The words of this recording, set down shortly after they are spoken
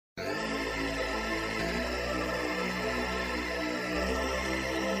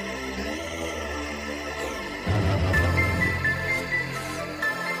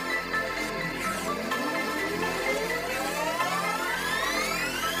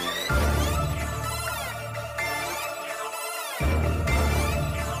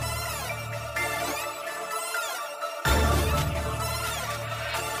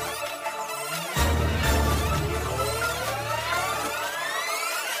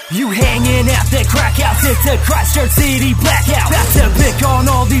You hanging out that crack house, it's a Christchurch City blackout. About to pick on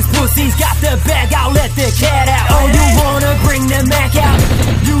all these pussies, got the bag, I'll let the cat out. Oh, you wanna bring the Mac out?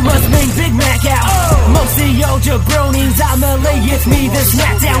 You must bring Big Mac out. Most of your jabronis, I'ma lay it's me the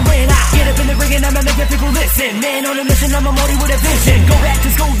smackdown. When I get up in the ring and I'ma make the people listen. Man on a mission, I'm a Morty with a vision. Go back to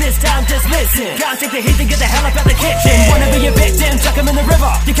school this time, just listen. Gotta take the heat and get the hell up out the kitchen. Wanna be a victim, chuck him in the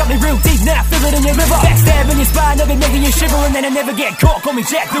river. You cut me real deep, now feel it in your liver. Backstabbing your spine, I've been making you shiver. And then I never get caught, call me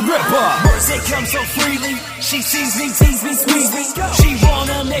Jack the Ripper. Words that come so freely, she sees me, tease me, squeeze me. She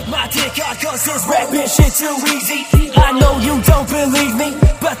wanna make my dick hard cause this rapping shit too easy. I know you don't believe me,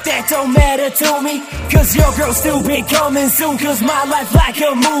 but that don't matter to me. Cause your girl still be coming soon, cause my life like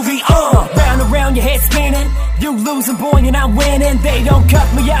a movie. Round and round your head spinning, you losing boy and I'm winning. They don't cut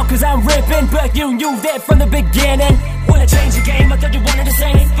me out cause I'm ripping, but you knew that from the beginning. Wanna change the game, I thought you wanted the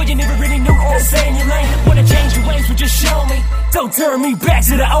same, but you never really knew all the same your lane. Wanna change your ways, but just show me. Don't turn me back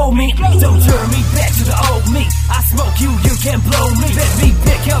to the old me. Don't turn me back to the old me. I smoke you, you can't blow me. Let me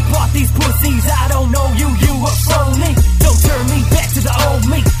pick up all these pussies. I don't know you, you a phony. Don't turn me back to the old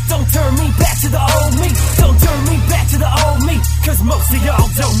me. Don't turn me back to the old me. Don't turn me back to the old me. Cause most of y'all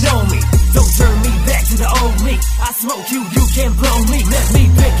don't know me. Don't turn me back to the old me. I smoke you, you can't blow me. Let me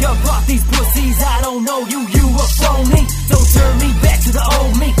pick up all these pussies. I don't know you, you a phony. Don't turn me back to the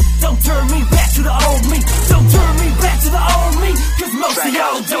old me. Don't turn me back to the old me. Don't turn me back to the old me. Cause most of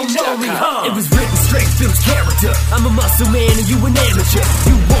y'all don't know me, It was written straight, built character. I'm a muscle man and you an amateur.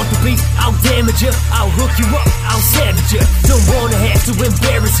 You want the beef, I'll damage you. I'll hook you up, I'll savage you. Don't wanna have to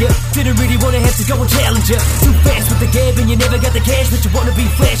embarrass you. Didn't really wanna have to go and challenge you. Too fast with the game and you never got the cash, but you wanna be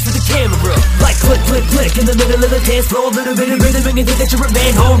flash for the camera. Like click, click, click in the middle of the dance floor. Little bit of rhythm and you think that you're a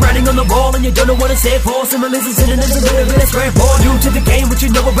man. Home riding on the ball and you don't know what to stand for. Similar sitting in the middle of that scrap ball. New to the game, what you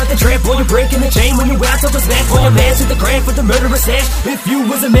know about the trap boy. You're breaking the chain when you out of the smack. Boy, your man to the crank with the murderous sash. If you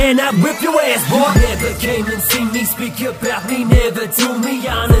was a man, I'd whip your ass, boy. You never came and seen me speak about me, never to me.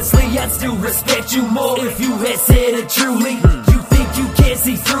 Honestly, I'd still respect you more if you had said it truly. You think you can't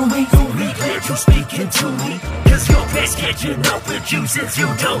see through me? Only glad you speaking to me. Cause your best catching up with you since you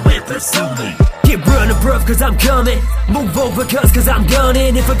don't pursue me. Get running, bruv, cause I'm coming. Move over, cause I'm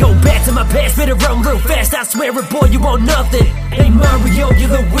gunning. If I go back to my past, better run real fast. I swear it, boy, you want nothing. Ain't Mario, you're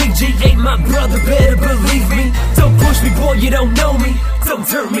Luigi. Ain't my brother, better believe me. Don't push me, boy, you don't know me. Don't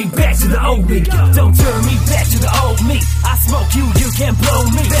turn me back to the old me. Don't turn me back to the old me. I smoke you, you can't blow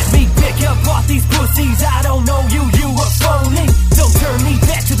me. Let me pick up all these pussies. I don't know you, you a phony. Don't turn me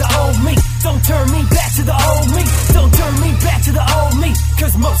back to the old me. Don't turn me back to the old me. Don't turn me back to the old me.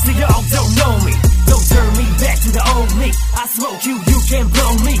 Cause most of y'all don't know me. Don't turn me back to the old me. I smoke you, you can't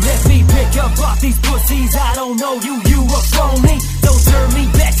blow me. Let me pick up all these pussies. I don't know you, you a phony.